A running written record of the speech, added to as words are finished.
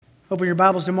Open your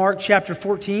Bibles to Mark chapter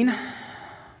 14.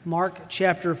 Mark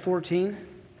chapter 14.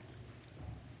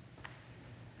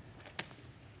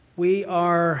 We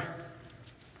are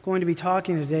going to be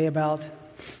talking today about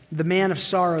the man of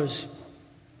sorrows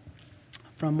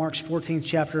from Mark's 14th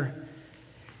chapter.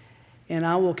 And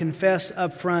I will confess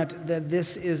up front that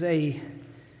this is a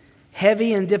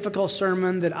heavy and difficult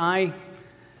sermon that I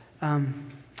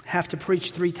have to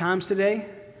preach 3 times today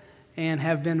and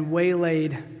have been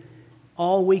waylaid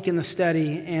all week in the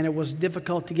study, and it was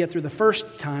difficult to get through the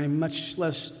first time, much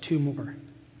less 2 more.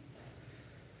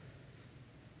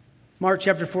 Mark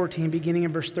chapter 14, beginning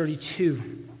in verse 32.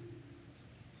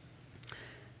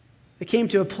 They came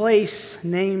to a place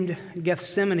named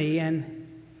Gethsemane, and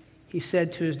he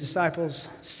said to his disciples,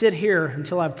 "Sit here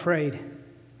until I've prayed."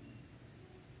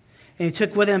 And he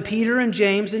took with him Peter and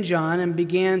James and John and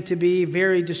began to be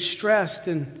very distressed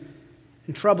and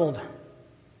troubled.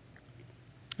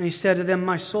 And he said to them,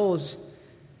 My soul is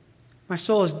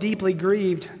deeply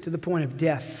grieved to the point of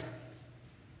death.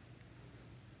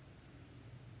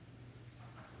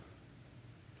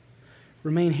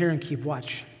 Remain here and keep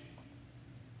watch.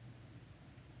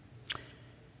 And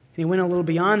he went a little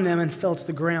beyond them and fell to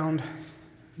the ground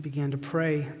and began to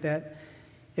pray that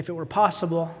if it were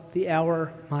possible, the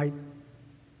hour might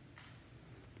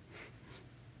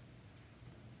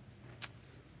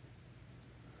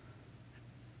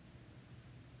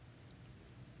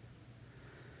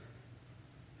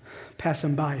pass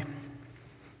him by.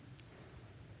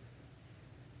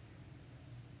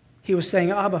 He was saying,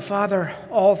 Abba, Father,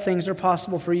 all things are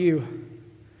possible for you.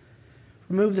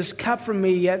 Remove this cup from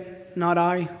me, yet not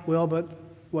I will, but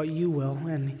what you will.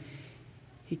 And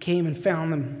he came and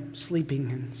found them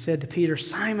sleeping and said to Peter,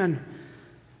 Simon,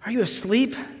 are you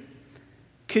asleep?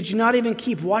 Could you not even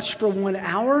keep watch for 1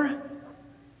 hour?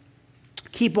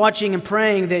 Keep watching and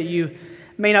praying that you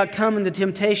may not come into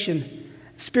temptation.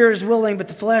 The spirit is willing, but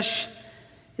the flesh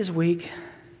is weak.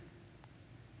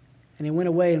 And he went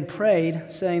away and prayed,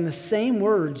 saying the same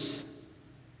words.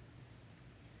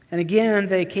 And again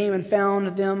he came and found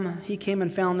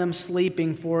them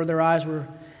sleeping, for their eyes were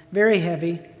very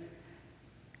heavy.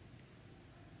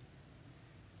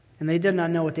 And they did not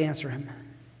know what to answer him.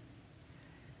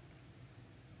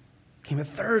 Came a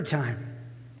 3rd time.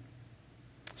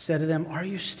 Said to them, Are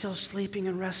you still sleeping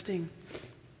and resting?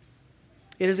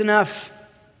 It is enough.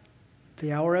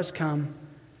 The hour has come.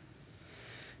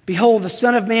 Behold, the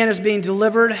Son of Man is being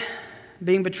delivered,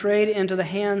 being betrayed into the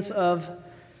hands of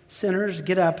sinners.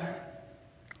 Get up,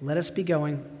 let us be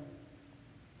going.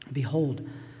 Behold,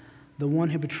 the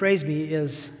one who betrays me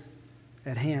is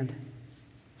at hand.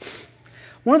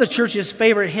 One of the church's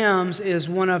favorite hymns is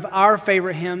one of our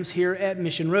favorite hymns here at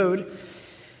Mission Road.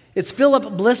 It's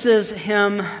Philip Bliss's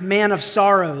hymn, Man of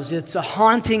Sorrows. It's a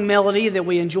haunting melody that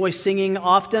we enjoy singing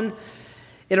often.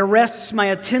 It arrests my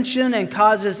attention and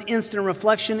causes instant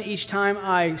reflection each time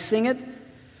I sing it.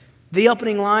 The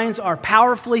opening lines are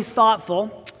powerfully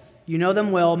thoughtful. You know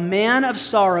them well. Man of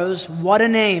sorrows, what a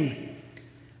name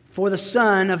for the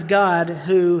Son of God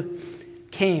who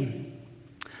came.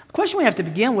 The question we have to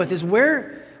begin with is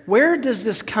where does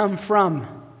this come from?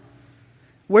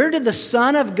 Where did the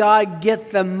Son of God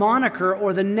get the moniker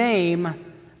or the name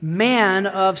Man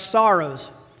of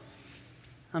Sorrows?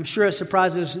 I'm sure it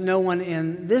surprises no one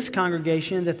in this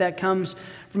congregation that comes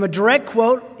from a direct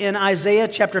quote in Isaiah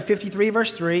chapter 53,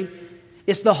 verse 3.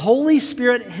 It's the Holy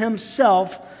Spirit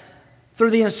himself, through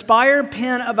the inspired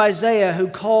pen of Isaiah, who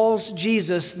calls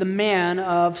Jesus the Man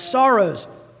of Sorrows.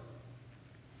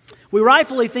 We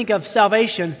rightfully think of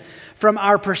salvation from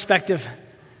our perspective.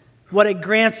 What it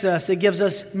grants us, it gives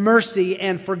us mercy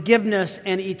and forgiveness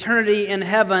and eternity in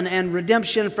heaven and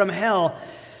redemption from hell.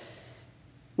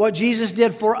 What Jesus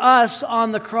did for us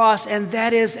on the cross, and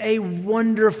that is a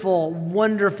wonderful,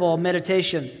 wonderful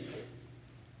meditation.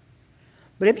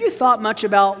 But have you thought much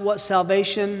about what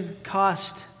salvation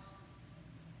cost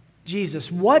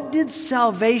Jesus? What did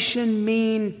salvation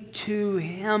mean to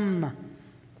him?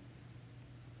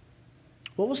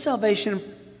 What was salvation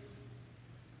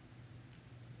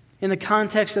in the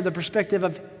context of the perspective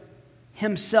of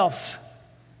himself?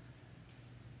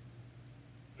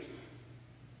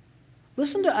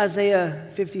 Listen to Isaiah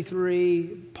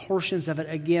 53, portions of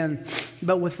it again,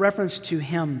 but with reference to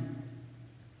him.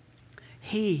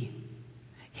 He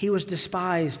was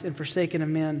despised and forsaken of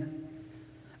men,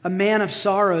 a man of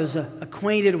sorrows,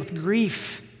 acquainted with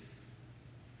grief.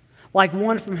 Like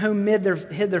one from whom hid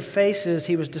their faces,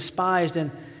 he was despised,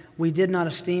 and we did not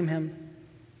esteem him.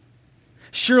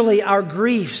 Surely our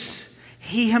griefs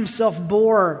he himself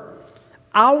bore,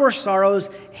 our sorrows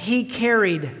he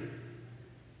carried.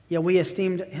 Yet we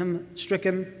esteemed him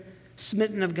stricken,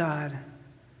 smitten of God,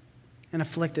 and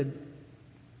afflicted.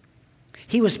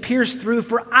 He was pierced through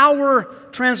for our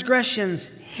transgressions.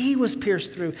 He was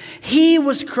pierced through. He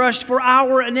was crushed for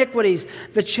our iniquities.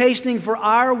 The chastening for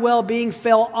our well-being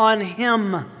fell on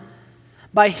him.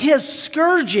 By his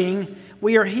scourging,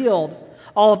 we are healed.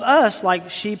 All of us, like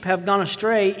sheep, have gone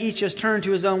astray. Each has turned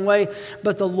to his own way.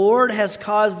 But the Lord has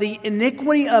caused the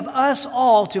iniquity of us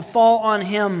all to fall on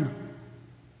him.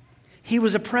 He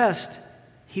was oppressed.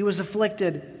 He was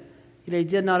afflicted. Yet he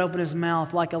did not open his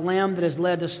mouth. Like a lamb that is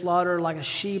led to slaughter, like a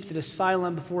sheep that is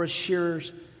silent before his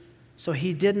shearers. So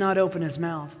he did not open his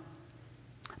mouth.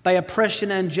 By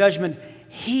oppression and judgment,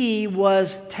 he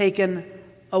was taken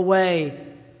away.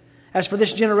 As for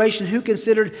this generation, who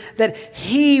considered that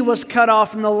he was cut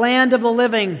off from the land of the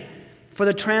living for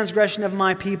the transgression of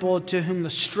my people, to whom the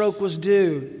stroke was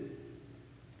due.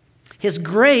 His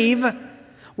grave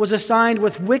was assigned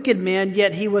with wicked men,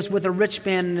 yet he was with a rich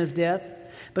man in his death,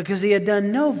 because he had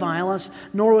done no violence,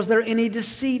 nor was there any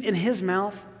deceit in his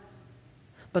mouth.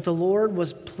 But the Lord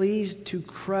was pleased to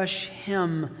crush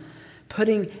him,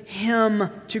 putting him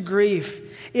to grief.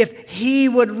 If he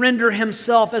would render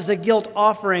himself as a guilt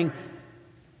offering,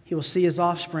 he will see his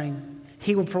offspring.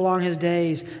 He will prolong his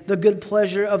days. The good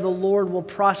pleasure of the Lord will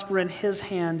prosper in his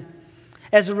hand.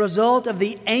 As a result of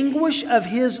the anguish of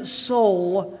his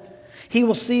soul, he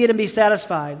will see it and be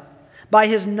satisfied. By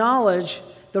his knowledge,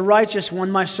 the righteous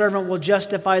one, my servant, will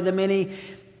justify the many,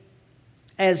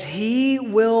 as he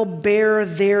will bear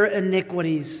their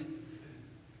iniquities.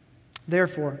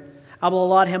 Therefore, I will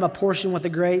allot him a portion with the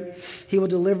great. He will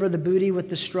deliver the booty with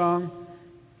the strong,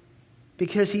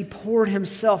 because he poured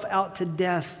himself out to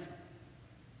death.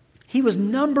 He was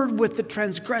numbered with the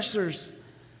transgressors,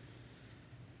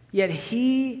 yet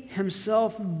he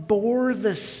himself bore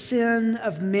the sin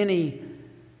of many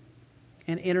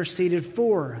and interceded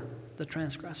for the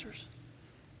transgressors.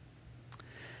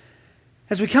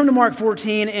 As we come to Mark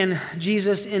 14 and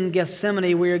Jesus in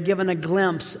Gethsemane, we are given a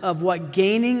glimpse of what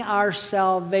gaining our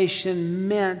salvation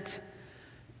meant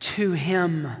to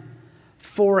him,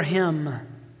 for him.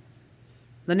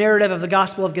 The narrative of the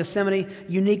Gospel of Gethsemane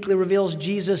uniquely reveals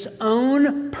Jesus'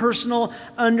 own personal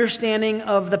understanding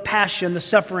of the passion, the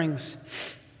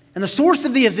sufferings. And the source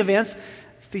of these events,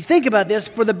 if you think about this,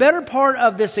 for the better part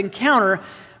of this encounter,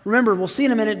 remember, we'll see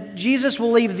in a minute, Jesus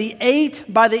will leave the 8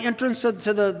 by the entrance to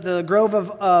the grove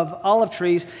of olive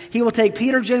trees. He will take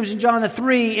Peter, James, and John, the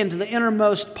 3, into the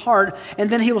innermost part, and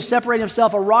then he will separate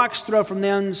himself a rock's throw from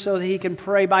them so that he can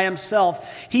pray by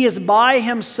himself. He is by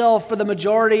himself for the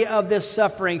majority of this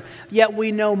suffering, yet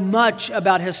we know much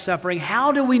about his suffering.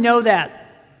 How do we know that?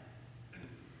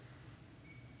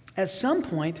 At some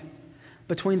point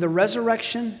between the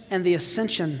resurrection and the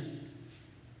ascension,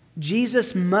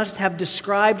 Jesus must have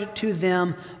described to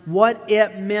them what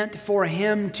it meant for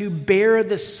him to bear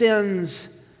the sins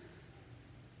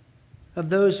of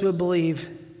those who believe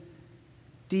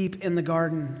deep in the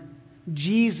garden.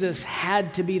 Jesus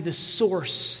had to be the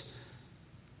source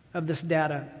of this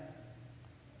data.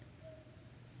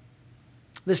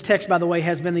 This text, by the way,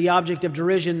 has been the object of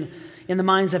derision in the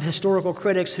minds of historical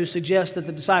critics who suggest that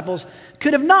the disciples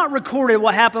could have not recorded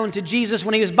what happened to Jesus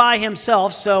when he was by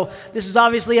himself. So this is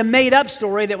obviously a made-up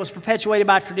story that was perpetuated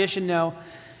by tradition. No,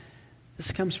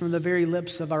 this comes from the very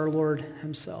lips of our Lord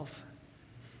himself.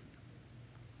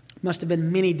 Must have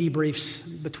been many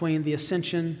debriefs between the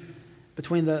ascension,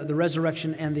 between the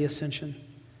resurrection and the ascension.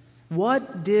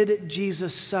 What did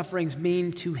Jesus' sufferings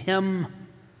mean to him?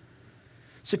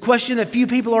 It's a question that few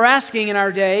people are asking in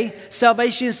our day.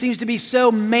 Salvation seems to be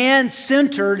so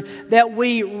man-centered that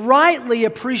we rightly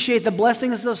appreciate the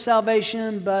blessings of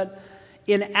salvation, but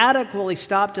inadequately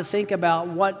stop to think about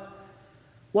what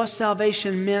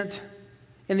salvation meant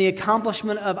in the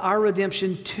accomplishment of our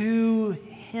redemption to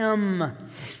him.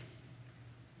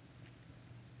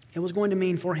 It was going to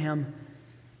mean for him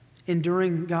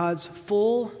enduring God's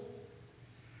full,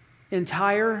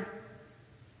 entire,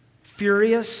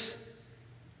 furious,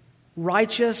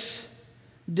 righteous,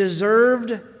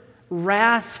 deserved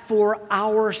wrath for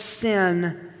our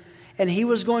sin. And he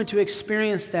was going to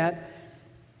experience that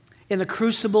in the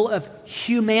crucible of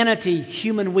humanity,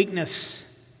 human weakness.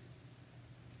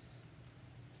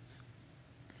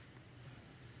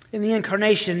 In the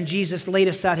incarnation, Jesus laid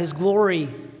aside his glory,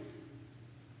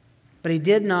 but he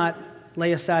did not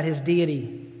lay aside his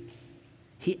deity.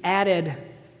 He added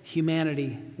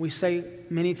humanity. We say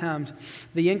many times,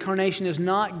 the incarnation is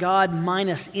not God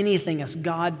minus anything, it's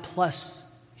God plus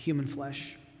human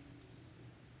flesh.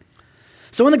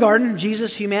 So in the garden,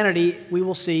 Jesus' humanity we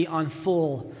will see on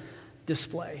full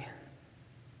display.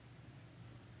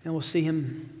 And we'll see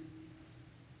him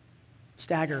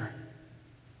stagger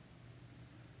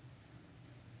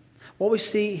What we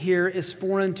see here is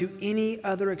foreign to any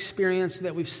other experience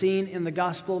that we've seen in the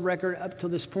gospel record up to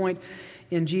this point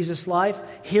in Jesus' life.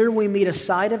 Here we meet a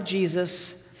side of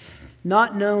Jesus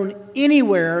not known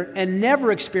anywhere and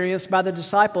never experienced by the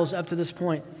disciples up to this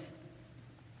point.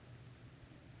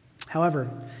 However,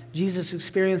 Jesus'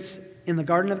 experience in the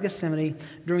Garden of Gethsemane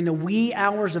during the wee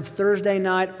hours of Thursday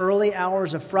night, early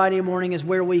hours of Friday morning is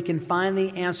where we can find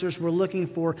the answers we're looking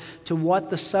for to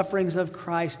what the sufferings of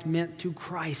Christ meant to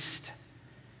Christ.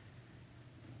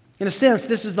 In a sense,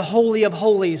 this is the Holy of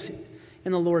Holies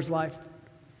in the Lord's life.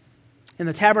 In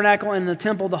the tabernacle and the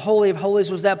temple, the Holy of Holies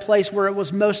was that place where it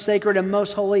was most sacred and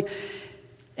most holy.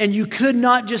 And you could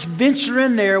not just venture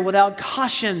in there without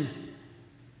caution,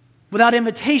 without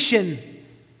invitation. It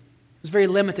was very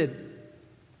limited.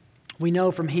 We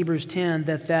know from Hebrews 10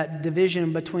 that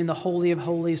division between the Holy of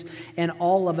Holies and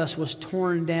all of us was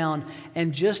torn down.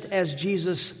 And just as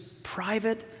Jesus'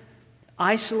 private,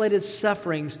 isolated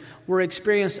sufferings were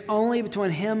experienced only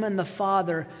between Him and the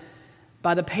Father,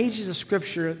 by the pages of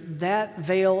Scripture, that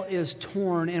veil is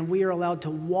torn and we are allowed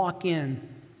to walk in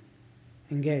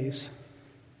and gaze.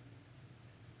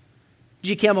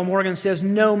 G. Campbell Morgan says,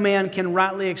 "No man can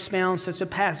rightly expound such a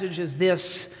passage as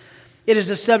this. It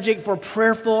is a subject for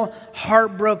prayerful,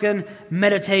 heartbroken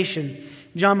meditation."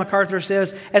 John MacArthur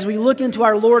says, "As we look into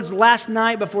our Lord's last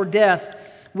night before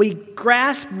death, we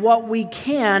grasp what we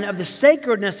can of the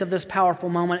sacredness of this powerful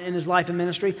moment in His life and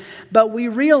ministry, but we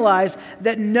realize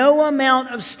that no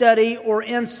amount of study or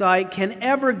insight can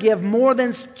ever give more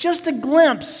than just a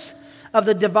glimpse of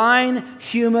the divine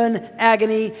human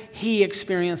agony He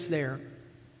experienced there."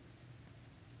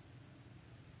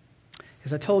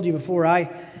 As I told you before,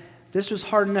 this was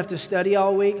hard enough to study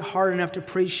all week, hard enough to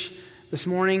preach this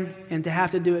morning, and to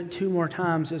have to do it 2 more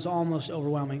times is almost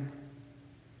overwhelming.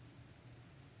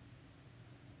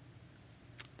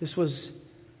 This was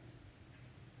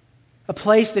a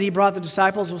place that He brought the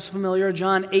disciples was familiar.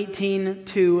 John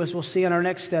 18:2, as we'll see in our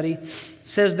next study,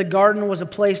 says the garden was a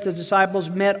place the disciples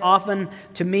met often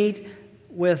to meet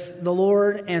with the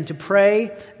Lord and to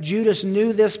pray. Judas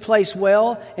knew this place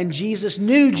well, and Jesus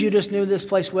knew Judas knew this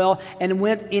place well and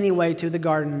went anyway to the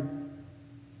garden.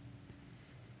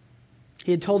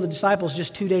 He had told the disciples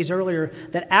just 2 days earlier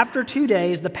that after 2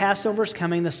 days, the Passover is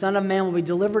coming, the Son of Man will be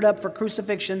delivered up for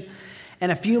crucifixion.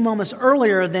 And a few moments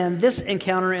earlier than this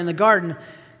encounter in the garden,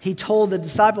 He told the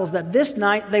disciples that this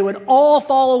night they would all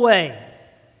fall away.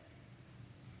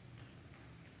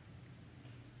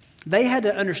 They had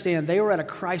to understand they were at a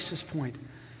crisis point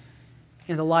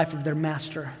in the life of their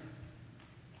Master.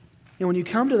 And when you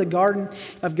come to the Garden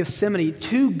of Gethsemane,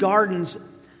 2 gardens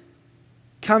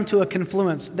come to a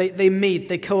confluence. They meet,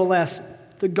 they coalesce.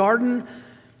 The Garden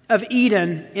of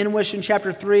Eden, in which in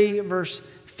chapter 3, verse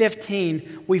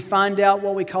 15, we find out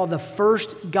what we call the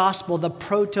first gospel, the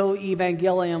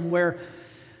proto-evangelium, where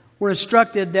we're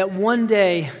instructed that one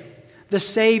day the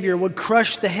Savior would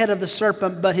crush the head of the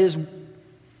serpent, but His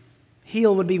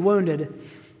heel would be wounded.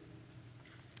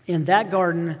 And that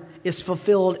garden is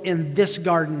fulfilled in this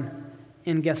garden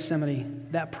in Gethsemane.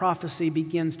 That prophecy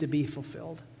begins to be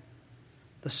fulfilled.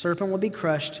 The serpent would be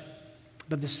crushed,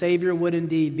 but the Savior would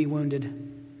indeed be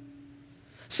wounded.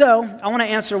 So, I want to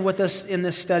answer with us in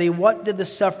this study, what did the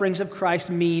sufferings of Christ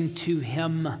mean to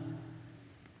Him?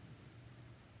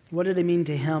 What did they mean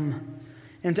to Him?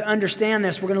 And to understand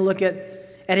this, we're going to look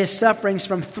at His sufferings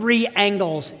from 3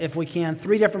 angles, if we can.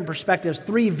 3 different perspectives,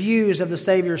 3 views of the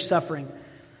Savior's suffering.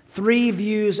 3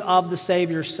 views of the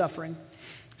Savior's suffering.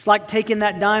 It's like taking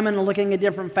that diamond and looking at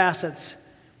different facets.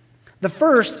 The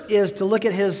first is to look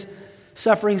at His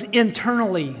sufferings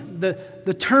internally,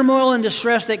 the turmoil and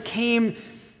distress that came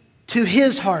to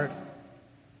His heart.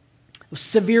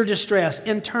 Severe distress,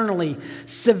 internally,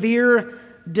 severe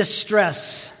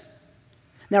distress.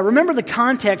 Now remember the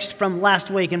context from last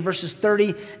week in verses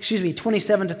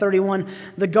 27 to 31.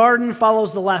 The garden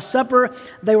follows the Last Supper.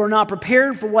 They were not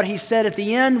prepared for what He said at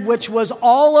the end, which was,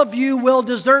 "All of you will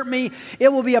desert me.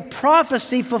 It will be a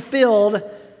prophecy fulfilled.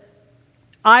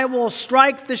 I will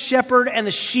strike the shepherd and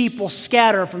the sheep will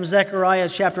scatter," from Zechariah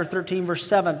chapter 13, verse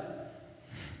 7.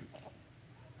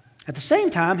 At the same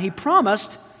time, He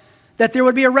promised that there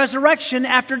would be a resurrection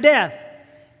after death.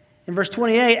 In verse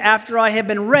 28, "After I have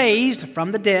been raised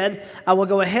from the dead, I will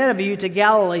go ahead of you to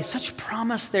Galilee." Such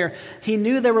promise there. He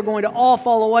knew they were going to all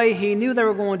fall away. He knew they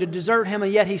were going to desert Him,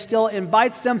 and yet He still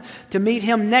invites them to meet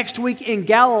Him next week in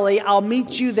Galilee. "I'll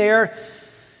meet you there."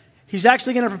 He's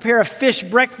actually going to prepare a fish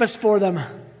breakfast for them.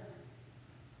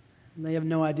 And they have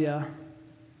no idea.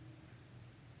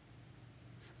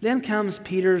 Then comes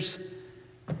Peter's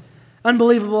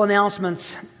Unbelievable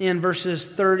announcements in verses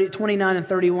 29 and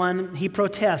 31. He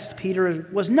protests. Peter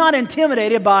was not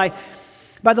intimidated by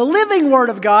the living word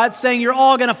of God saying you're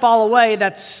all going to fall away,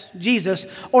 that's Jesus,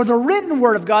 or the written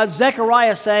word of God,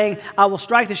 Zechariah saying, I will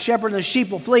strike the shepherd and the sheep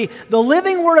will flee. The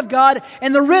living word of God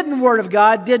and the written word of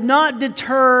God did not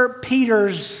deter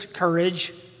Peter's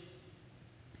courage,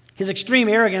 his extreme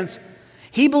arrogance.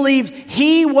 He believed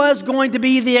he was going to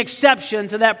be the exception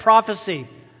to that prophecy.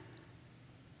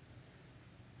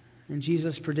 And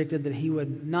Jesus predicted that he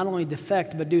would not only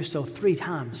defect, but do so 3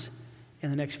 times in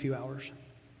the next few hours.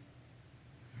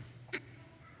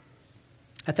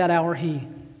 At that hour, he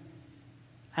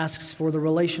asks for the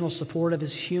relational support of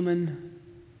his human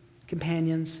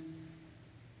companions.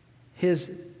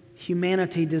 His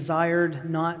humanity desired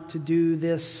not to do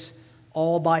this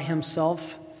all by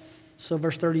himself. So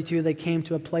verse 32, they came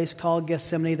to a place called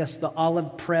Gethsemane. That's the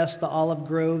olive press, the olive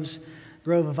grove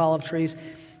of olive trees.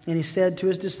 And he said to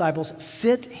his disciples,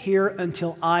 sit here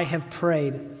until I have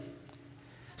prayed.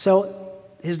 So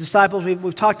his disciples,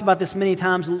 we've talked about this many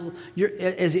times.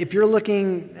 If you're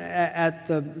looking at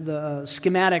the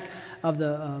schematic of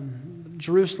the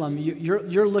Jerusalem,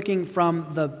 you're looking from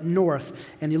the north.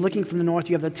 And you're looking from the north,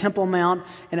 you have the Temple Mount,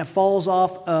 and it falls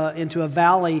off into a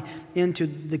valley, into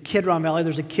the Kidron Valley.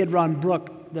 There's a Kidron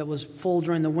brook that was full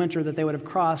during the winter that they would have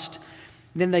crossed.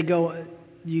 Then they go,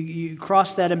 you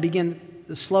cross that and begin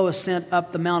the slow ascent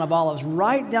up the Mount of Olives.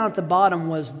 Right down at the bottom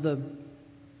was the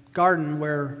garden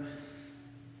where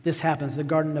this happens, the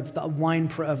garden of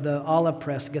the olive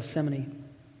press, Gethsemane.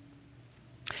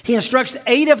 He instructs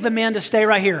 8 of the men to stay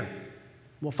right here.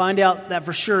 We'll find out that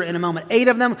for sure in a moment. 8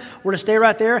 of them were to stay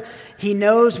right there. He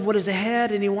knows what is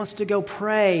ahead and he wants to go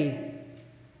pray.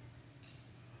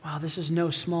 Wow, this is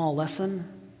no small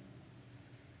lesson.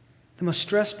 The most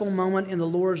stressful moment in the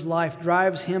Lord's life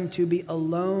drives him to be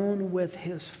alone with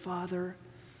his Father.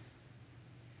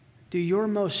 Do your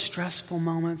most stressful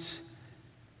moments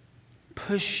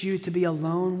push you to be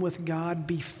alone with God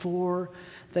before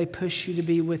they push you to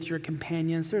be with your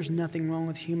companions? There's nothing wrong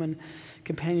with human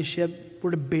companionship.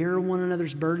 We're to bear one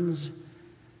another's burdens,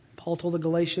 Paul told the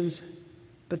Galatians.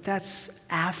 But that's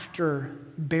after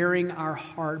bearing our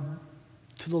heart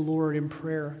to the Lord in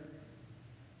prayer.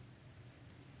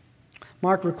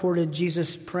 Mark recorded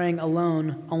Jesus praying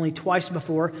alone only twice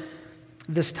before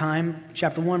this time.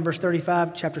 Chapter 1, verse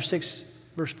 35, chapter 6,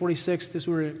 verse 46.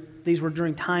 These were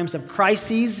during times of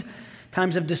crises,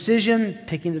 times of decision,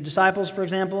 picking the disciples, for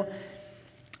example.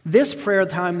 This prayer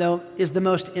time, though, is the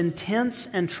most intense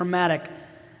and traumatic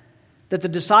that the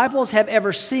disciples have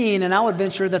ever seen, and I would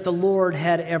venture that the Lord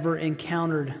had ever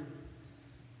encountered.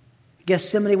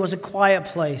 Gethsemane was a quiet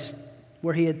place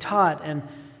where he had taught and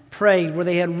prayed, where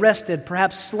they had rested,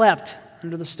 perhaps slept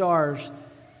under the stars.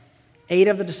 8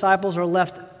 of the disciples are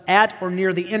left at or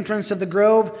near the entrance of the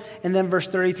grove. And then verse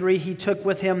 33, he took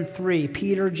with him 3,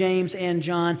 Peter, James, and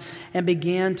John, and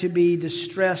began to be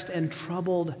distressed and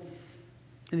troubled.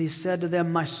 And he said to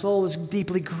them, my soul is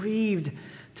deeply grieved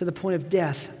to the point of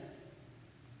death.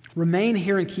 Remain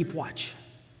here and keep watch.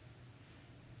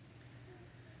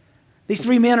 These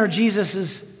 3 men are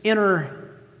Jesus' inner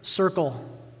circle.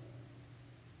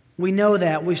 We know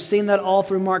that. We've seen that all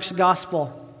through Mark's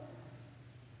gospel.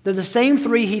 They're the same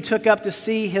 3 he took up to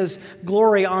see his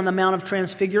glory on the Mount of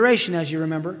Transfiguration, as you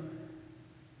remember.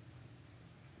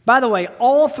 By the way,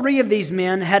 all 3 of these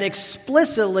men had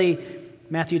explicitly,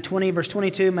 Matthew 20, verse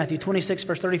 22, Matthew 26,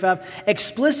 verse 35,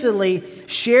 explicitly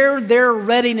shared their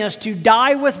readiness to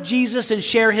die with Jesus and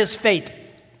share his fate.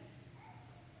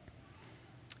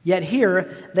 Yet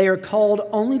here, they are called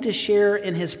only to share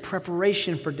in his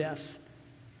preparation for death.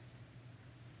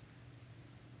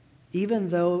 Even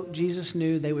though Jesus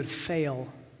knew they would fail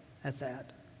at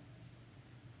that.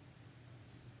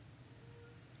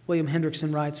 William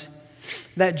Hendrickson writes,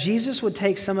 that Jesus would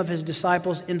take some of his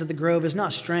disciples into the grove is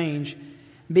not strange.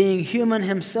 Being human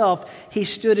himself, he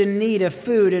stood in need of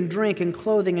food and drink and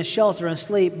clothing and shelter and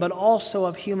sleep, but also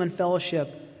of human fellowship.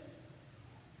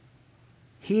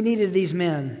 He needed these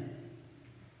men.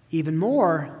 Even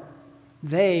more,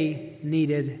 they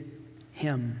needed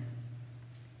him.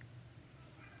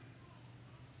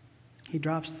 He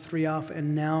drops the 3 off,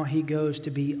 and now he goes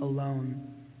to be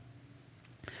alone.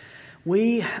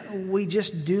 We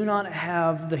just do not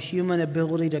have the human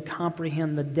ability to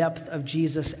comprehend the depth of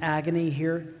Jesus' agony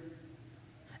here.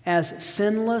 As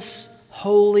sinless,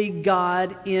 holy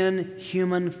God in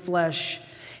human flesh,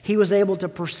 he was able to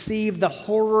perceive the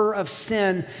horror of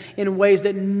sin in ways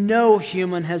that no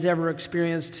human has ever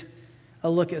experienced a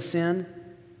look at sin.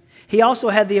 He also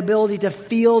had the ability to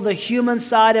feel the human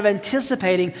side of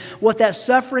anticipating what that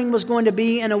suffering was going to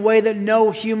be in a way that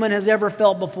no human has ever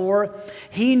felt before.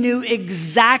 He knew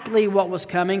exactly what was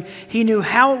coming. He knew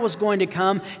how it was going to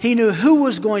come. He knew who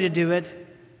was going to do it.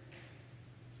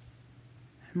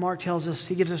 Mark tells us,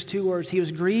 he gives us two words. He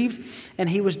was grieved and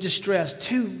he was distressed.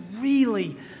 Two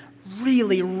really,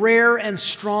 really rare and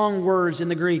strong words in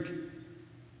the Greek.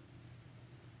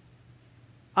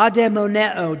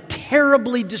 Ademoneo,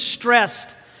 terribly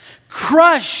distressed,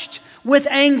 crushed with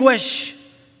anguish,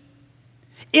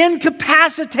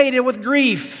 incapacitated with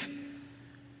grief.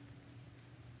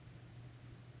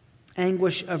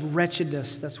 Anguish of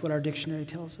wretchedness, that's what our dictionary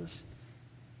tells us.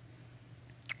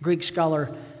 Greek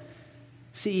scholar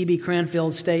C.E.B.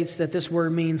 Cranfield states that this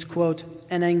word means, quote,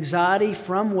 an anxiety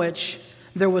from which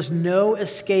there was no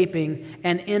escaping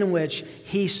and in which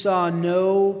he saw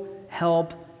no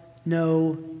help,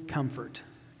 no comfort,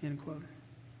 end quote.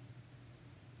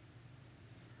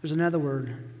 There's another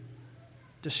word,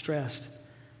 distressed,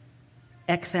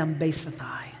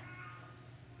 ekthambasithai.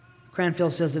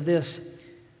 Cranfield says of this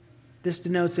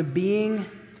denotes a being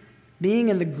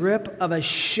in the grip of a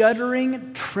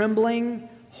shuddering, trembling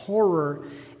horror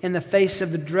in the face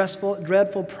of the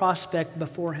dreadful prospect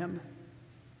before him.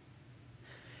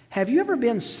 Have you ever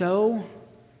been so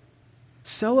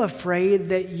afraid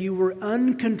that you were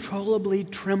uncontrollably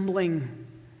trembling?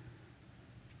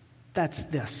 That's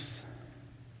this.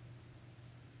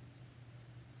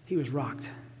 He was rocked.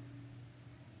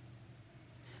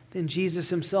 Then Jesus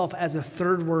himself, as a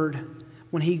third word,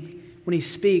 when he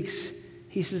speaks,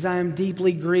 he says, I am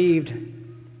deeply grieved.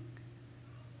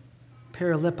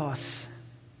 Paralipos,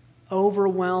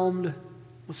 overwhelmed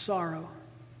with sorrow.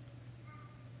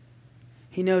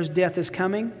 He knows death is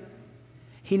coming.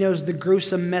 He knows the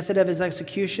gruesome method of his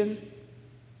execution.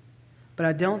 But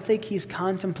I don't think he's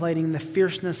contemplating the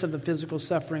fierceness of the physical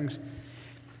sufferings.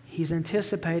 He's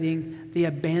anticipating the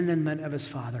abandonment of his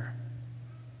Father.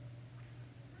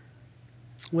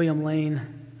 William Lane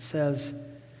says,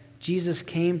 Jesus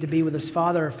came to be with his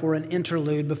Father for an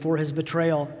interlude before his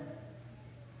betrayal,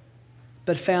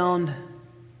 but found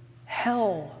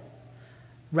hell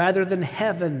rather than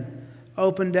heaven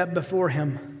opened up before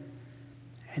him,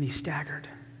 and he staggered.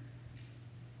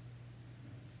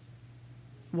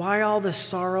 Why all this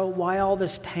sorrow? Why all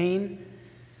this pain?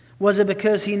 Was it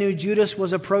because he knew Judas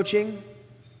was approaching?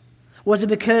 Was it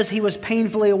because he was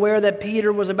painfully aware that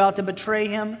Peter was about to betray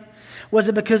him? Was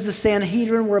it because the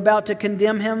Sanhedrin were about to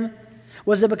condemn him?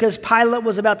 Was it because Pilate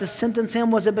was about to sentence him?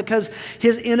 Was it because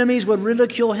his enemies would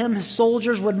ridicule him? His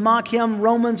soldiers would mock him.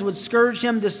 Romans would scourge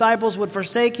him. Disciples would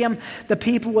forsake him. The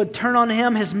people would turn on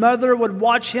him. His mother would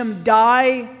watch him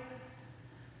die.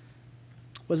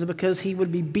 Was it because he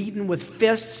would be beaten with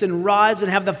fists and rods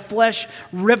and have the flesh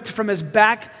ripped from his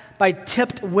back by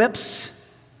tipped whips?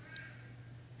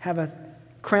 Have a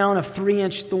crown of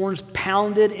 3-inch thorns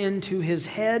pounded into his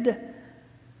head?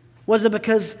 Was it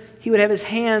because he would have his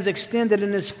hands extended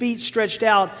and his feet stretched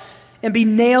out and be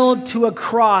nailed to a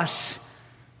cross,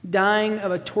 dying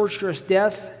of a torturous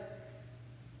death?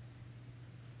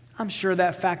 I'm sure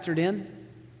that factored in.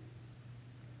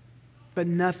 But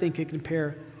nothing could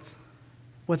compare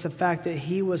with the fact that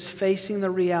he was facing the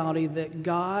reality that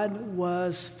God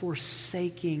was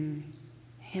forsaking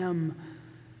him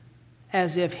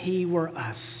as if he were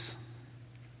us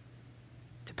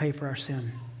to pay for our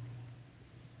sin.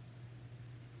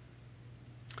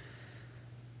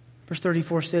 Verse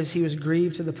 34 says he was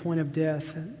grieved to the point of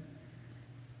death.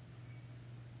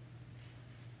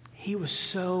 He was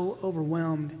so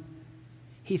overwhelmed,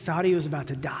 he thought he was about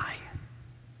to die.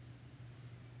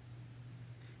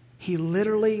 He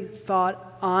literally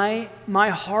thought, my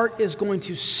heart is going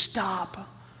to stop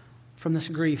from this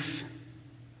grief.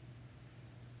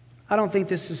 I don't think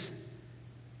this is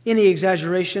any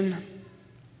exaggeration.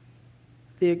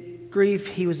 The grief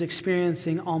he was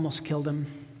experiencing almost killed him.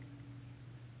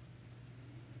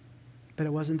 But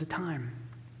it wasn't the time.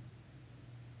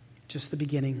 Just the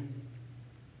beginning.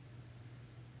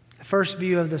 The first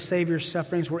view of the Savior's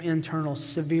sufferings were internal,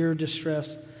 severe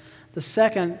distress. The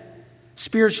second,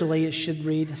 spiritually, it should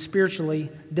read,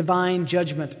 spiritually, divine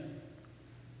judgment.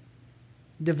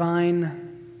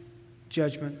 Divine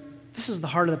judgment. This is the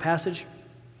heart of the passage.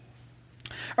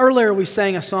 Earlier we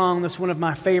sang a song that's one of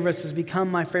my favorites, has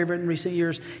become my favorite in recent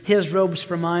years, His Robes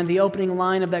for Mine. The opening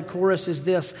line of that chorus is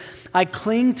this: I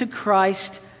cling to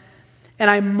Christ and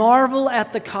I marvel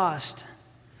at the cost.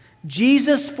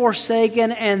 Jesus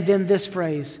forsaken, and then this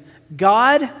phrase,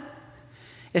 God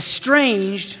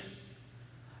estranged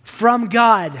from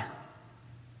God.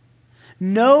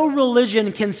 No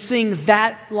religion can sing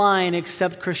that line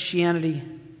except Christianity.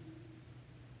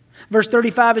 Verse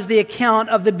 35 is the account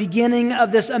of the beginning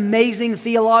of this amazing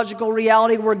theological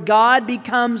reality where God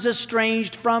becomes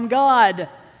estranged from God.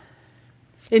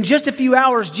 In just a few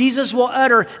hours, Jesus will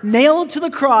utter, nailed to the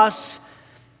cross,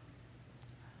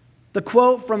 the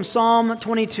quote from Psalm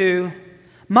 22,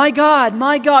 my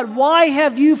God, why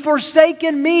have you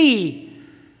forsaken me?"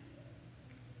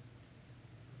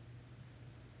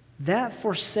 That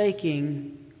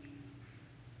forsaking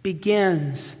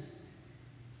begins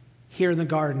here in the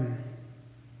garden.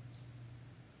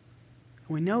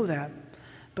 We know that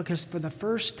because for the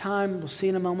first time, we'll see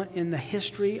in a moment, in the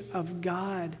history of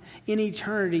God, in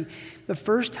eternity, the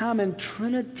first time in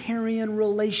Trinitarian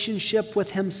relationship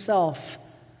with Himself,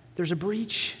 there's a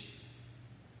breach.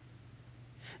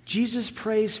 Jesus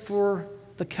prays for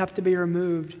the cup to be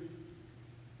removed,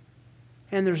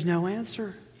 and there's no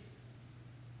answer.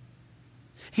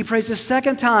 He prays a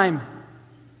second time,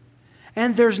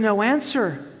 and there's no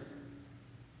answer.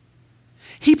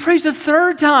 He prays a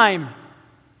third time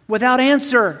without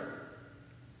answer.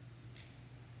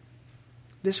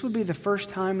 This would be the first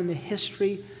time in the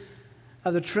history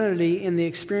of the Trinity, in the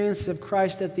experience of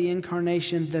Christ at the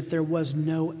incarnation, that there was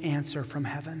no answer from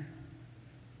heaven.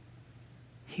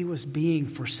 He was being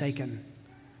forsaken.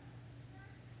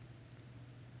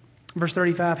 Verse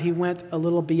 35, He went a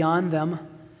little beyond them.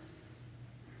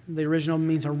 The original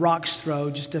means a rock's throw,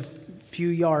 just a few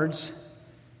yards.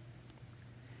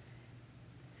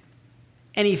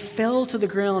 And He fell to the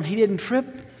ground. He didn't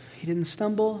trip. He didn't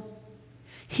stumble.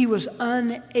 He was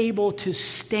unable to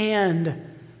stand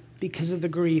because of the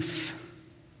grief.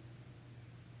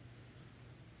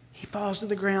 He falls to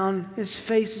the ground. His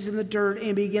face is in the dirt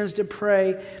and begins to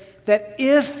pray that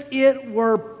if it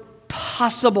were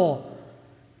possible,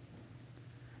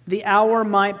 the hour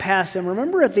might pass him.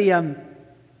 Remember at the,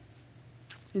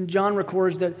 and John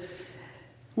records that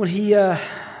when he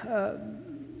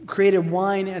created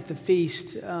wine at the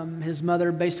feast, his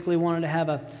mother basically wanted to have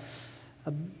a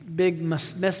big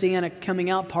messianic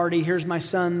coming out party. Here's my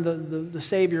son, the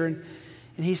Savior.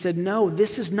 And he said, no,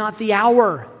 this is not the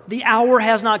hour. The hour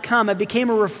has not come. It became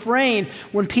a refrain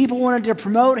when people wanted to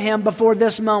promote Him before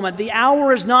this moment. The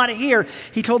hour is not here.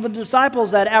 He told the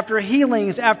disciples that after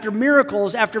healings, after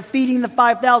miracles, after feeding the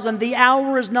 5,000, the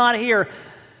hour is not here.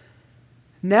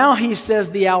 Now He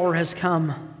says the hour has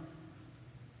come.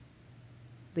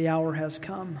 The hour has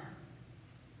come.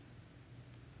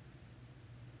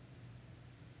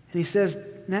 And He says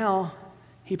now,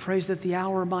 He prays that the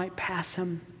hour might pass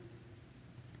Him.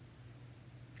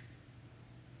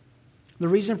 The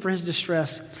reason for His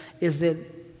distress is that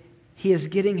He is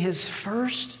getting His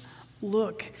first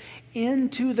look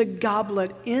into the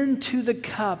goblet, into the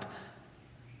cup.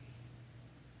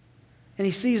 And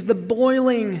He sees the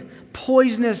boiling,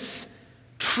 poisonous,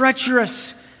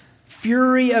 treacherous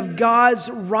fury of God's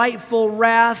rightful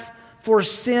wrath for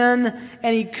sin,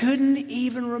 and He couldn't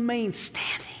even remain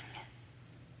standing.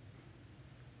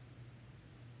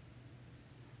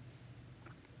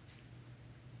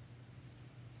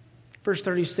 Verse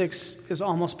 36 is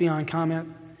almost beyond comment.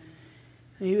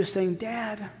 And He was saying,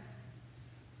 Dad,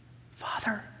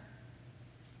 Father,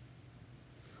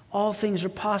 all things are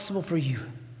possible for you.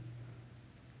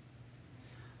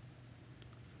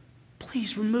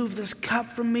 Please remove this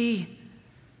cup from me.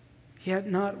 Yet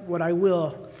not what I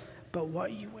will, but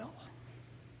what you will.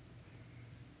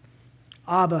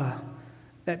 Abba,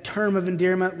 that term of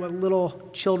endearment, what little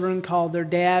children call their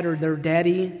dad or their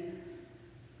daddy.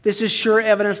 This is sure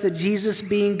evidence that Jesus,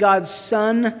 being God's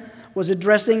Son, was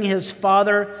addressing His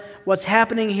Father. What's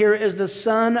happening here is the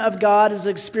Son of God is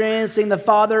experiencing the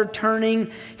Father turning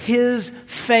His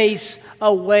face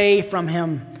away from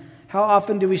Him. How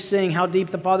often do we sing how deep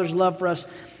the Father's love for us?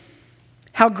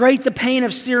 How great the pain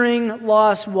of searing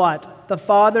loss, what? The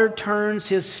Father turns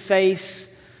His face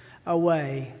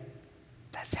away.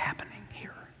 That's happening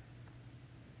here.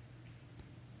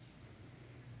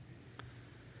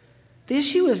 The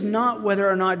issue is not whether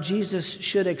or not Jesus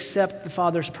should accept the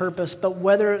Father's purpose, but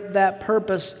whether that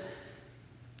purpose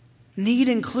need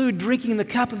include drinking the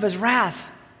cup of His wrath,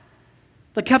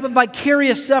 the cup of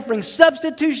vicarious suffering,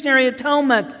 substitutionary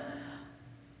atonement.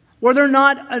 Were there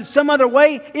not some other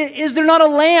way? Is there not a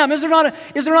lamb? Is there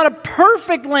not a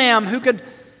perfect lamb who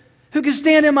could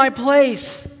stand in my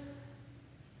place?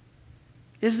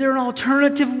 Is there an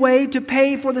alternative way to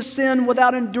pay for the sin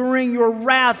without enduring your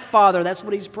wrath, Father? That's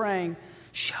what He's praying.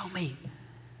 Show me.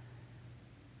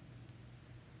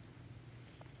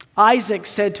 Isaac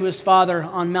said to his father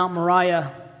on Mount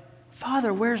Moriah,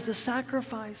 Father, where's the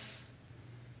sacrifice?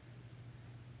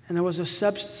 And there was a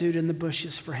substitute in the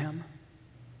bushes for him.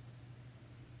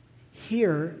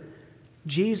 Here,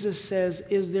 Jesus says,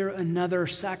 is there another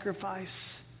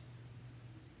sacrifice?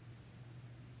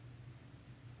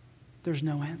 There's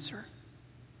no answer.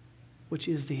 Which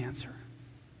is the answer?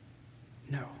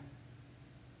 No.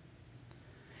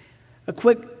 A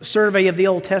quick survey of the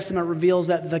Old Testament reveals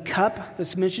that the cup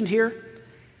that's mentioned here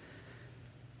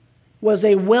was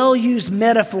a well-used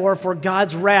metaphor for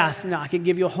God's wrath. Now, I could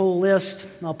give you a whole list.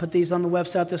 I'll put these on the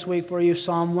website this week for you.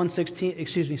 Psalm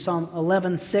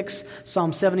 11:6,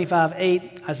 Psalm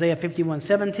 75:8, Isaiah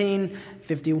 51:17,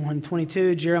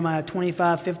 51:22, Jeremiah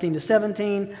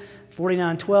 25:15-17,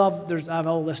 49:12. I have a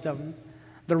whole list of them.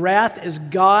 The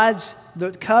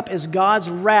cup is God's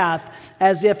wrath,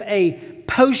 as if a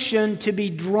potion to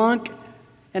be drunk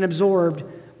and absorbed,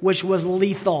 which was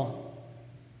lethal.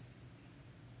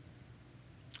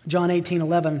 John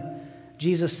 18:11,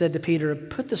 Jesus said to Peter,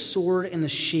 "Put the sword in the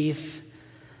sheath.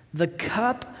 The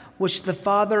cup which the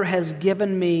Father has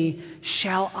given me,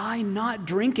 shall I not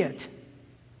drink it?"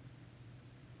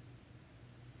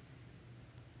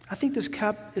 I think this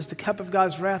cup is the cup of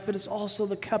God's wrath, but it's also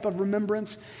the cup of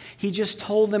remembrance. He just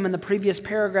told them in the previous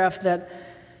paragraph that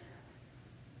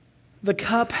the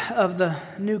cup of the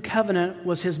new covenant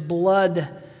was his blood,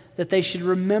 that they should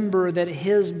remember that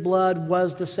his blood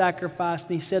was the sacrifice.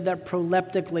 And he said that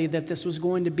proleptically, that this was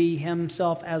going to be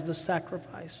himself as the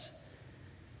sacrifice.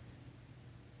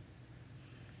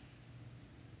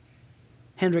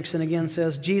 Hendrickson again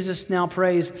says, Jesus now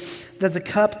prays that the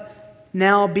cup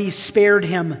now be spared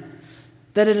him,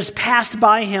 that it has passed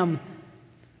by him.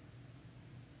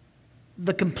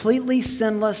 The completely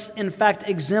sinless, in fact,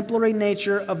 exemplary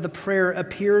nature of the prayer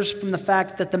appears from the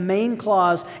fact that the main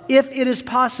clause, if it is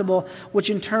possible, which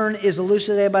in turn is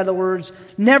elucidated by the words,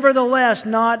 "Nevertheless,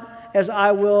 not as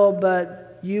I will,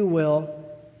 but you will."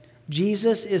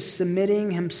 Jesus is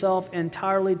submitting himself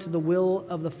entirely to the will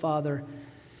of the Father.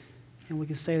 And we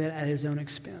can say that at his own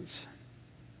expense.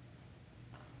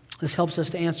 This helps us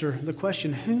to answer the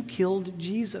question, who killed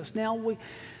Jesus? Now,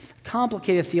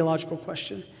 complicated theological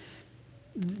question.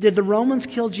 Did the Romans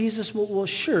kill Jesus? Well,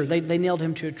 sure. They nailed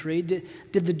him to a tree. Did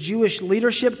the Jewish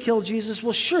leadership kill Jesus?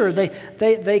 Well, sure.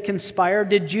 They conspired.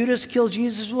 Did Judas kill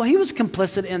Jesus? Well, he was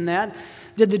complicit in that.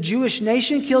 Did the Jewish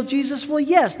nation kill Jesus? Well,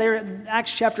 yes.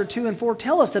 Acts chapter 2 and 4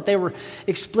 tell us that they were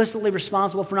explicitly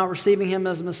responsible for not receiving him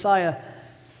as Messiah.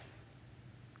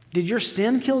 Did your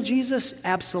sin kill Jesus?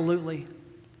 Absolutely.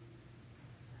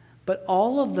 But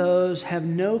all of those have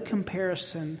no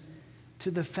comparison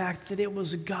to the fact that it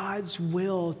was God's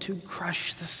will to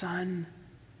crush the Son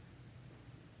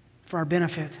for our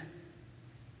benefit,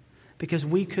 because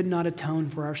we could not atone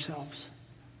for ourselves.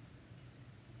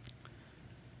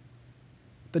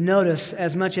 But notice,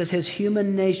 as much as his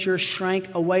human nature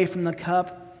shrank away from the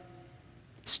cup,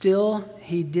 still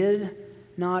he did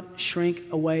not shrink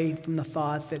away from the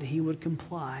thought that he would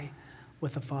comply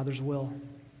with the Father's will.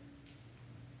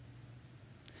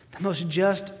 The most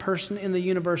just person in the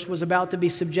universe was about to be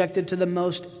subjected to the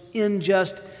most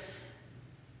unjust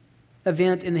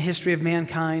event in the history of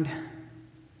mankind.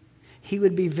 He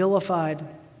would be vilified,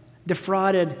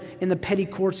 defrauded in the petty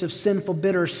courts of sinful,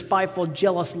 bitter, spiteful,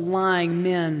 jealous, lying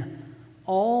men,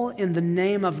 all in the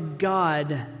name of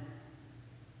God.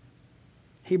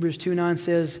 Hebrews 2:9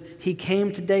 says, "He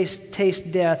came to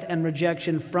taste death and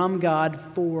rejection from God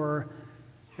for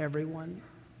everyone."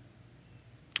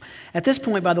 At this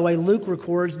point, by the way, Luke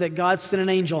records that God sent an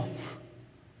angel,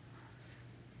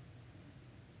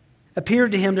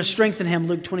 appeared to him to strengthen him,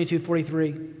 Luke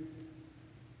 22:43.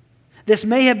 This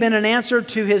may have been an answer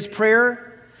to his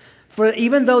prayer, for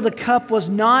even though the cup was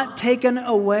not taken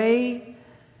away,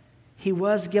 he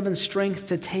was given strength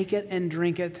to take it and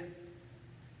drink it.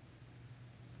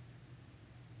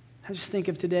 I just think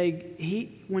of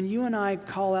today, when you and I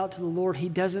call out to the Lord, he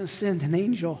doesn't send an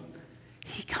angel.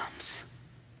 He comes.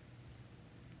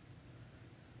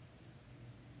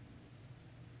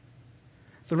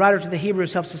 The writer to the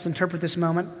Hebrews helps us interpret this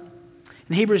moment.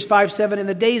 In Hebrews 5:7, in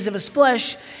the days of his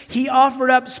flesh, he offered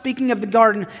up, speaking of the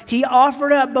garden, he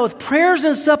offered up both prayers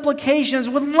and supplications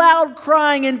with loud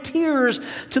crying and tears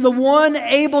to the one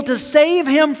able to save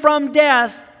him from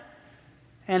death.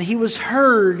 And he was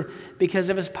heard because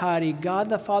of his piety. God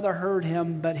the Father heard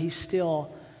him, but he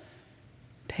still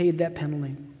paid that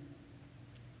penalty.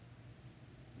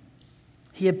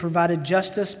 He had provided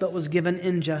justice, but was given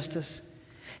injustice.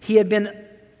 He had been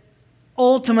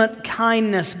ultimate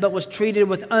kindness, but was treated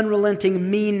with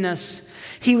unrelenting meanness.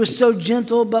 He was so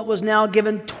gentle, but was now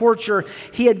given torture.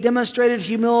 He had demonstrated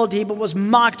humility, but was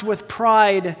mocked with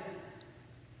pride.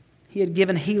 He had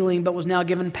given healing, but was now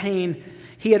given pain.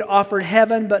 He had offered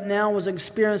heaven, but now was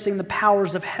experiencing the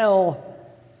powers of hell.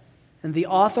 And the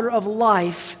author of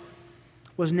life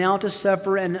was now to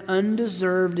suffer an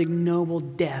undeserved, ignoble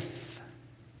death.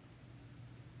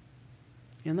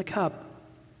 In the cup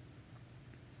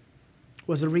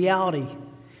was the reality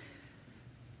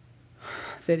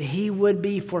that he would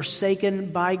be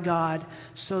forsaken by God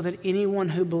so that anyone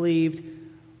who believed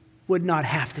would not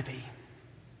have to be.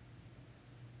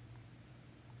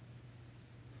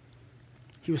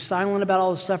 He was silent about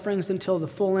all the sufferings until the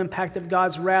full impact of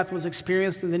God's wrath was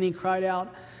experienced, and then he cried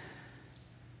out,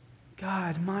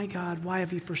 God, my God, why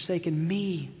have you forsaken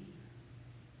me?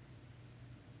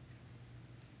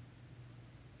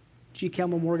 G.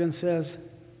 Campbell Morgan says,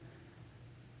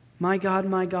 my God,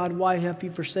 why have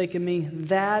you forsaken me?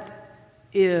 That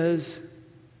is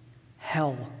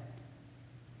hell.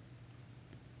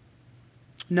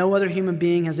 No other human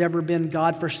being has ever been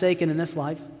God forsaken in this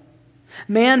life.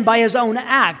 Man, by his own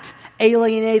act,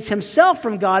 alienates himself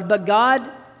from God, but God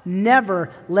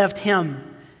never left him.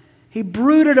 He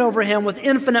brooded over him with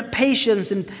infinite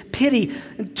patience and pity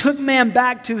and took man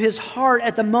back to his heart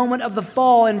at the moment of the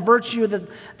fall in virtue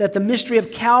that the mystery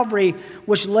of Calvary,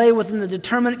 which lay within the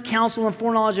determinate counsel and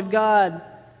foreknowledge of God,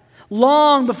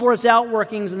 long before its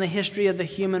outworkings in the history of the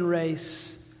human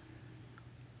race.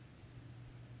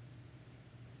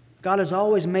 God has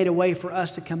always made a way for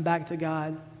us to come back to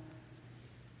God.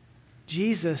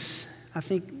 Jesus, I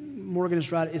think Morgan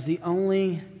is right, is the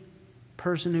only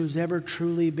person who's ever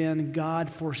truly been God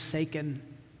forsaken.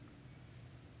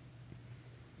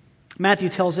 Matthew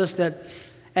tells us that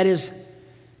at his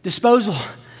disposal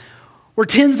were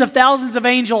tens of thousands of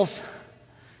angels.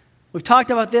 We've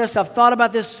talked about this. I've thought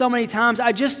about this so many times.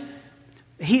 1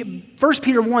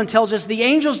 Peter 1 tells us the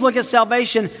angels look at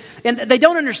salvation and they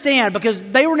don't understand because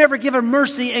they were never given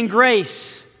mercy and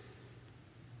grace.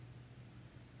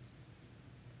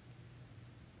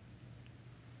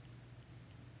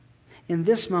 In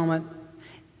this moment,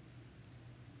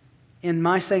 in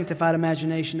my sanctified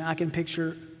imagination, I can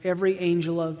picture every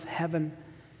angel of heaven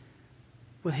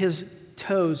with his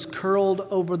toes curled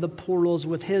over the portals,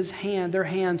 with their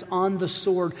hands on the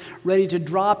sword, ready to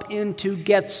drop into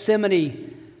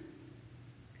Gethsemane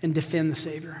and defend the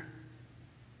Savior.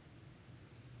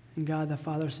 And God the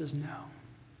Father says, no.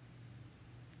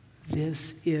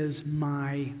 This is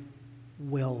my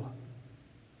will.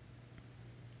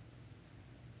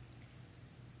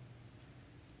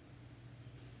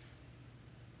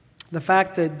 The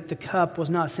fact that the cup was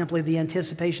not simply the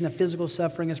anticipation of physical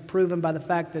suffering is proven by the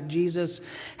fact that Jesus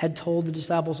had told the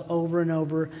disciples over and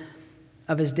over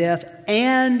of his death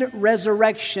and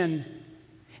resurrection.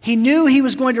 He knew he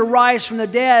was going to rise from the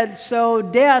dead, so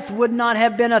death would not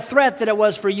have been a threat that it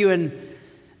was for you and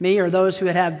me or those who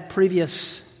had had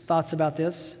previous thoughts about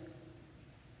this.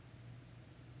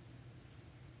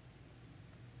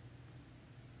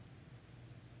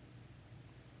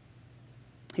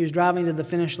 He was driving to the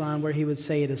finish line where he would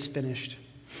say it is finished.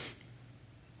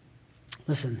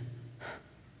 Listen.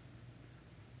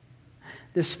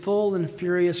 This full and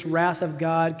furious wrath of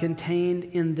God contained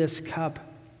in this cup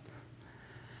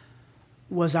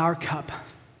was our cup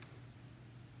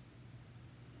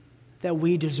that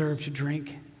we deserve to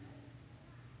drink.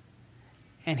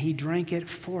 And he drank it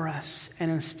for us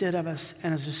and instead of us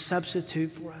and as a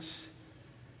substitute for us.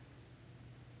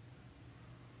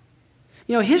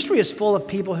 You know, history is full of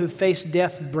people who faced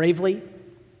death bravely.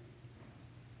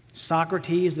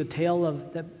 Socrates, the tale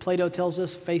of that Plato tells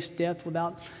us, faced death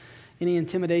without any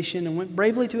intimidation and went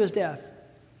bravely to his death.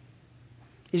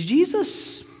 Is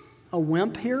Jesus a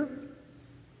wimp here?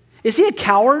 Is he a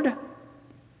coward?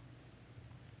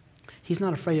 He's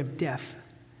not afraid of death.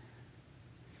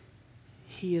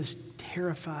 He is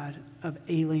terrified of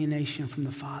alienation from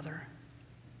the Father.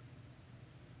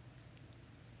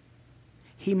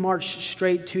 He marched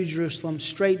straight to Jerusalem,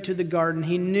 straight to the garden.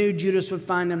 He knew Judas would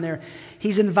find him there.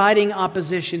 He's inviting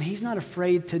opposition. He's not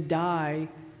afraid to die.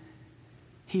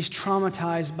 He's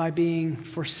traumatized by being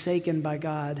forsaken by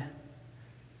God.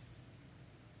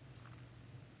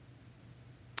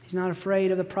 He's not afraid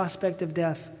of the prospect of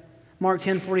death. Mark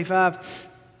 10:45,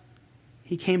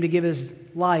 he came to give his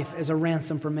life as a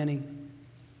ransom for many.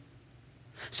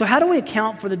 So how do we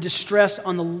account for the distress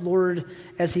on the Lord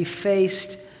as he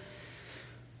faced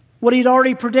what he'd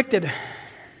already predicted?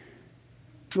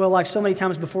 Well, like so many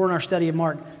times before in our study of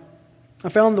Mark, I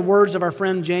found the words of our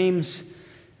friend James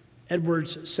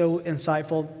Edwards so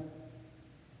insightful.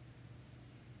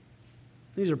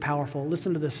 These are powerful.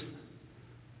 Listen to this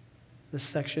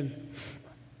section.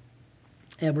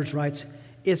 Edwards writes,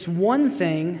 "It's one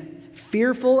thing,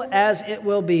 fearful as it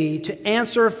will be, to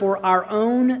answer for our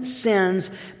own sins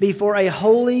before a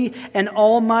holy and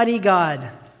almighty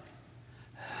God.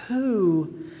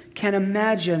 Who can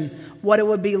imagine what it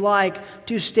would be like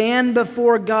to stand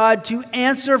before God to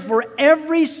answer for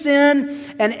every sin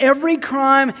and every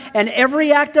crime and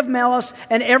every act of malice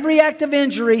and every act of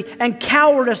injury and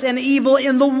cowardice and evil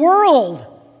in the world.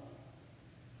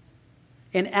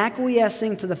 In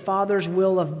acquiescing to the Father's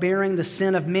will of bearing the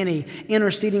sin of many,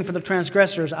 interceding for the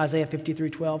transgressors, Isaiah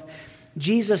 53:12,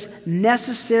 Jesus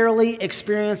necessarily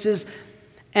experiences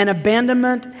an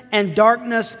abandonment and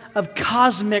darkness of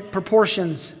cosmic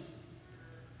proportions.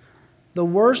 The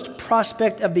worst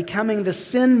prospect of becoming the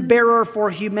sin bearer for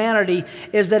humanity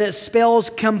is that it spells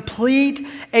complete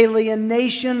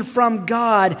alienation from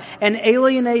God, an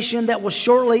alienation that will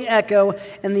shortly echo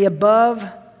above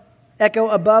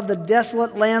the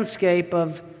desolate landscape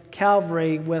of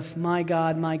Calvary with, my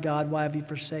God, why have you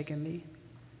forsaken me?"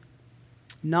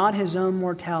 Not his own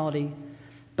mortality,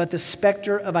 but the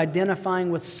specter of identifying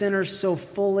with sinners so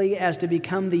fully as to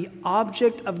become the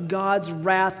object of God's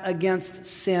wrath against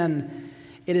sin.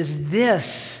 It is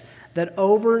this that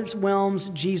overwhelms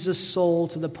Jesus' soul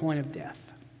to the point of death.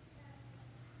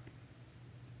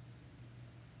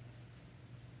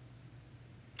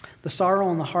 The sorrow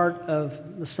in the heart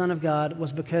of the Son of God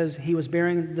was because he was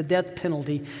bearing the death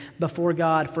penalty before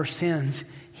God for sins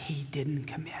he didn't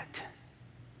commit.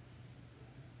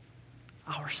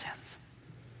 Our sins.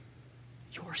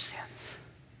 Your sins.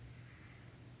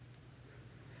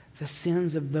 The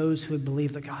sins of those who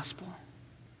believe the gospel.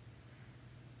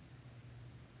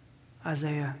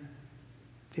 Isaiah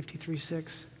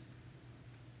 53:6.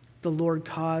 The Lord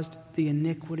caused the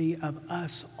iniquity of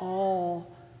us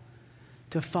all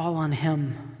to fall on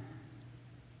him.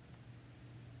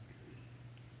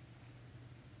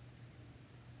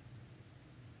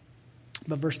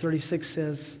 But verse 36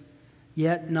 says,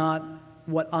 "Yet not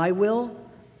what I will,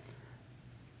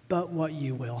 but what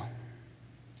you will."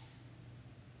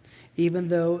 Even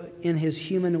though in his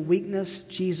human weakness,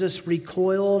 Jesus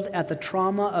recoiled at the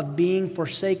trauma of being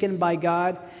forsaken by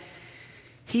God,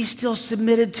 he still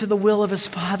submitted to the will of his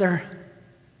Father.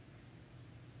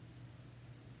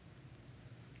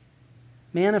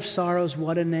 Man of sorrows,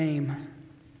 what a name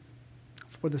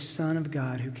for the Son of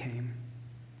God who came.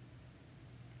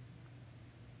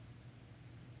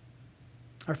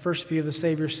 Our first view of the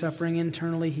Savior's suffering: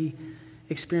 internally, he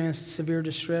experienced severe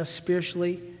distress.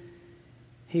 Spiritually,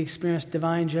 he experienced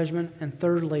divine judgment. And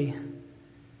thirdly,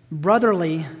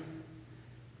 brotherly,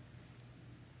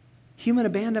 human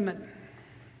abandonment.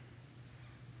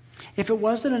 If it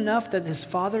wasn't enough that his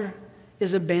Father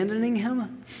is abandoning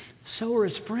him, so are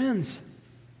his friends.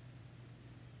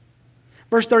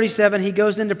 Verse 37, he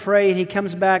goes in to pray and he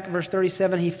comes back. Verse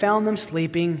 37, he found them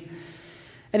sleeping.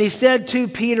 And he said to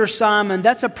Peter, Simon.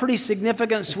 That's a pretty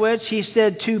significant switch. He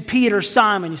said to Peter,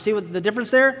 Simon. You see what the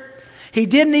difference there? He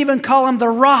didn't even call him the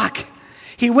rock.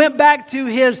 He went back to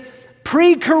his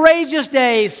pre-courageous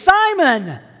days.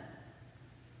 Simon,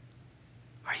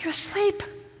 are you asleep?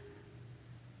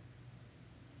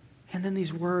 And then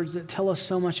these words that tell us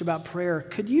so much about prayer.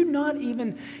 Could you not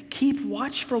even keep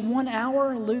watch for 1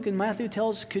 hour? Luke and Matthew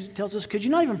tells us, could you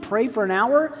not even pray for an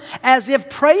hour? As if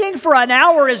praying for an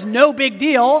hour is no big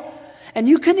deal. And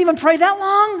you couldn't even pray that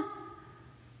long?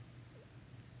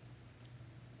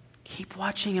 Keep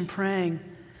watching and praying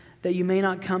that you may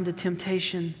not come to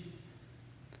temptation.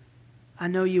 I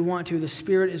know you want to. The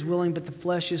spirit is willing, but the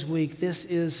flesh is weak. This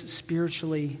is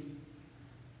spiritually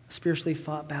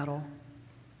fought battle.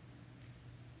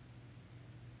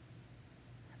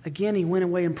 Again, he went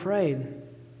away and prayed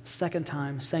a second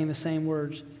time, saying the same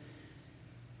words.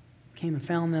 Came and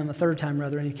found them a third time,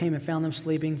 rather, and he came and found them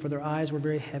sleeping, for their eyes were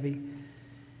very heavy.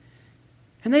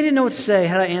 And they didn't know what to say,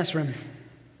 how to answer him.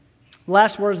 The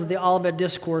last words of the Olivet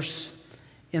Discourse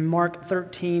in Mark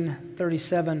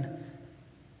 13:37.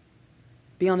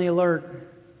 Be on the alert,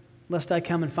 lest I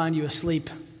come and find you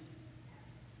asleep.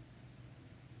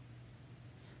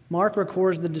 Mark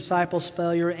records the disciples'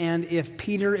 failure, and if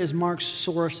Peter is Mark's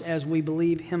source, as we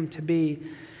believe him to be,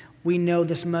 we know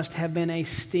this must have been a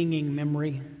stinging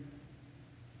memory.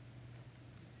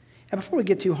 And before we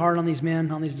get too hard on these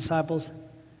men, on these disciples,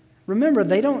 remember,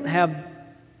 they don't have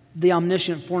the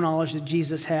omniscient foreknowledge that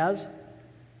Jesus has.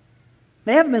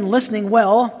 They haven't been listening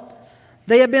well.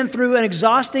 They have been through an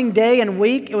exhausting day and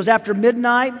week. It was after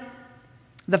midnight.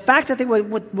 The fact that they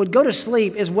would go to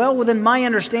sleep is well within my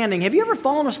understanding. Have you ever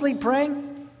fallen asleep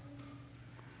praying?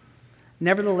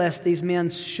 Nevertheless, these men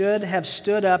should have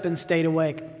stood up and stayed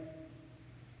awake.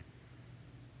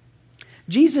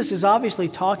 Jesus is obviously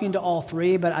talking to all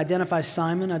three, but identifies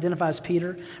Simon, identifies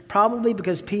Peter, probably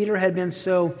because Peter had been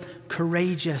so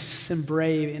courageous and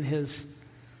brave in his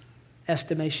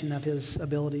estimation of his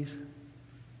abilities.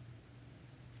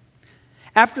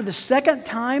 After the second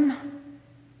time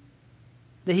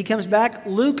that he comes back,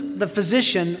 Luke, the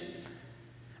physician,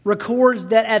 records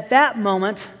that at that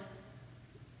moment,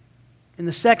 in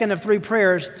the second of three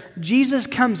prayers, Jesus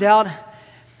comes out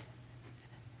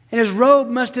and his robe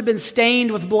must have been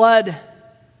stained with blood.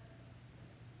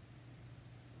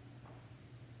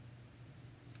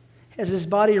 As his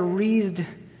body writhed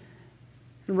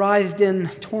in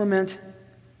torment,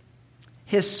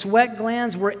 his sweat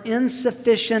glands were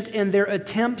insufficient in their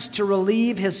attempts to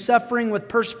relieve his suffering with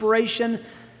perspiration,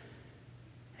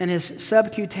 and his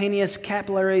subcutaneous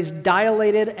capillaries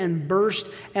dilated and burst,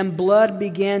 and blood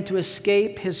began to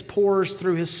escape his pores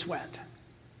through his sweat.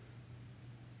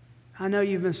 I know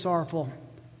you've been sorrowful.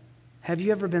 Have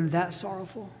you ever been that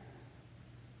sorrowful?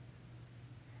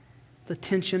 The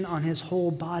tension on his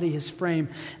whole body, his frame,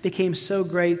 became so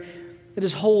great that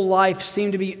his whole life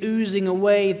seemed to be oozing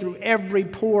away through every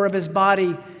pore of his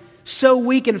body. So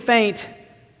weak and faint,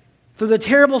 through the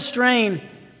terrible strain,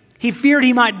 he feared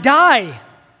he might die.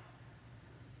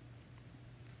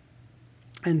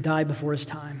 And die before his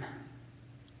time.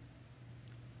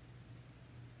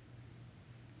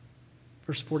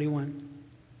 Verse 41.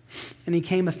 And he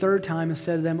came a third time and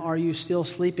said to them, "Are you still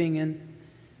sleeping?" And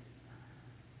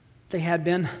they had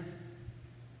been.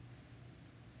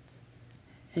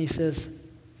 And he says,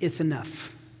 "It's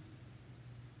enough.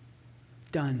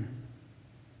 Done.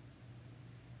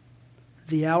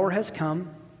 The hour has come.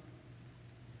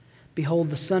 Behold,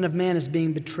 the Son of Man is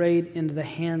being betrayed into the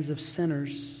hands of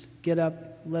sinners. Get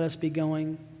up, let us be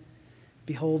going.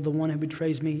 Behold, the one who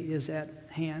betrays me is at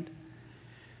hand."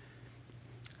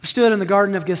 I stood in the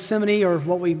Garden of Gethsemane, or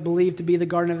what we believe to be the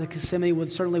Garden of Gethsemane,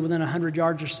 certainly within 100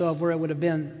 yards or so of where it would have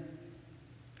been.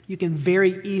 You can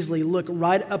very easily look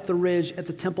right up the ridge at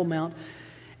the Temple Mount,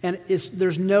 and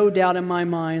there's no doubt in my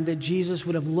mind that Jesus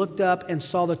would have looked up and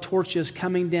saw the torches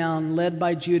coming down, led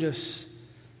by Judas.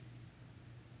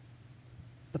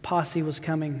 The posse was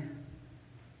coming.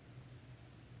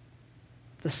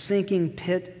 The sinking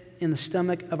pit in the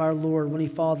stomach of our Lord when he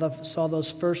saw those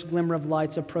first glimmer of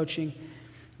lights approaching.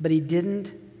 But he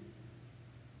didn't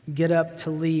get up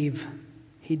to leave.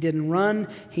 He didn't run.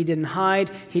 He didn't hide.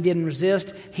 He didn't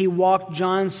resist. He walked,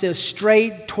 John says,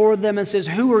 straight toward them and says,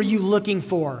 "Who are you looking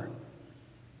for?"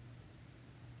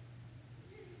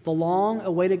 The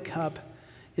long-awaited cup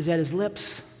is at his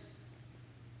lips.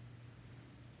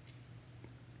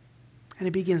 And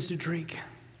he begins to drink.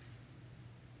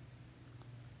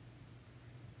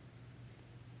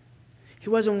 He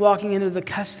wasn't walking into the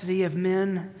custody of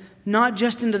men, not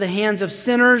just into the hands of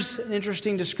sinners, an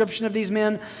interesting description of these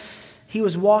men. He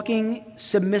was walking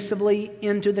submissively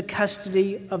into the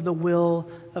custody of the will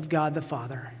of God the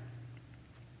Father.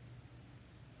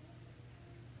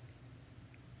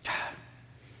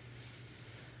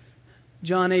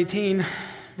 John 18,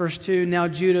 verse 2, now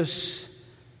Judas,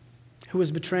 who was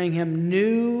betraying him,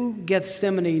 knew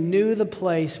Gethsemane, knew the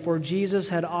place, for Jesus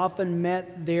had often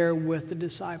met there with the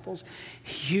disciples.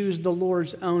 He used the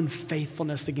Lord's own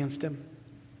faithfulness against him.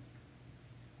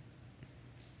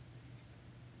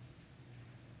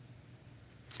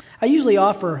 I usually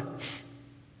offer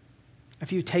a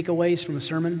few takeaways from a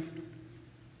sermon.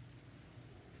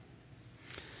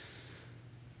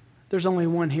 There's only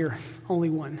one here,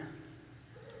 only one.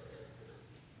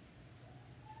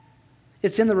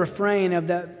 It's in the refrain of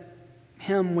that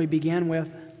hymn we began with.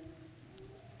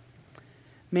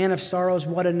 Man of sorrows,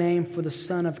 what a name for the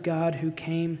Son of God who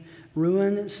came,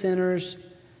 ruined sinners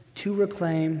to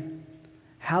reclaim.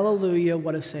 Hallelujah,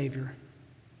 what a Savior.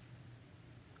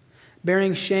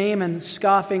 Bearing shame and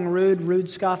scoffing, rude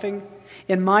scoffing.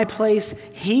 In my place,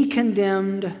 he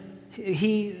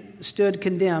stood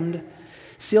condemned,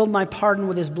 sealed my pardon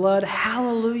with his blood.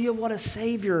 Hallelujah, what a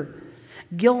Savior.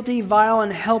 Guilty, vile,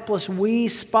 and helpless, wee,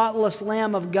 spotless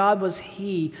Lamb of God was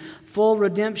he. Full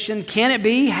redemption, can it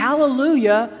be?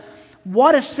 Hallelujah,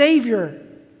 what a Savior.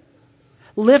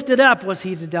 Lifted up was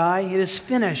he to die. It is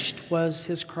finished was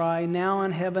his cry. Now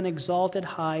in heaven exalted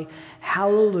high.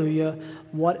 Hallelujah,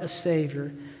 what a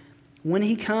Savior. When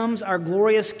he comes, our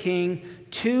glorious King,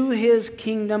 to his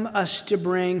kingdom us to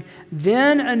bring,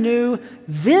 then anew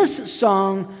this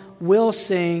song we'll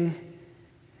sing.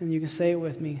 And you can say it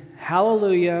with me.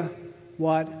 Hallelujah,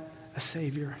 what a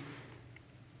Savior.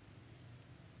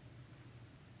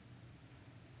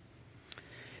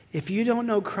 If you don't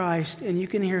know Christ and you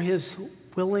can hear his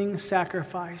willing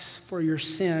sacrifice for your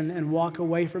sin and walk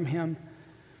away from him,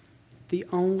 the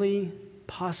only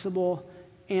possible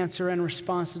answer and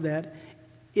response to that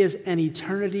is an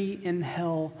eternity in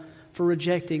hell for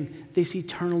rejecting this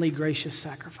eternally gracious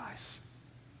sacrifice.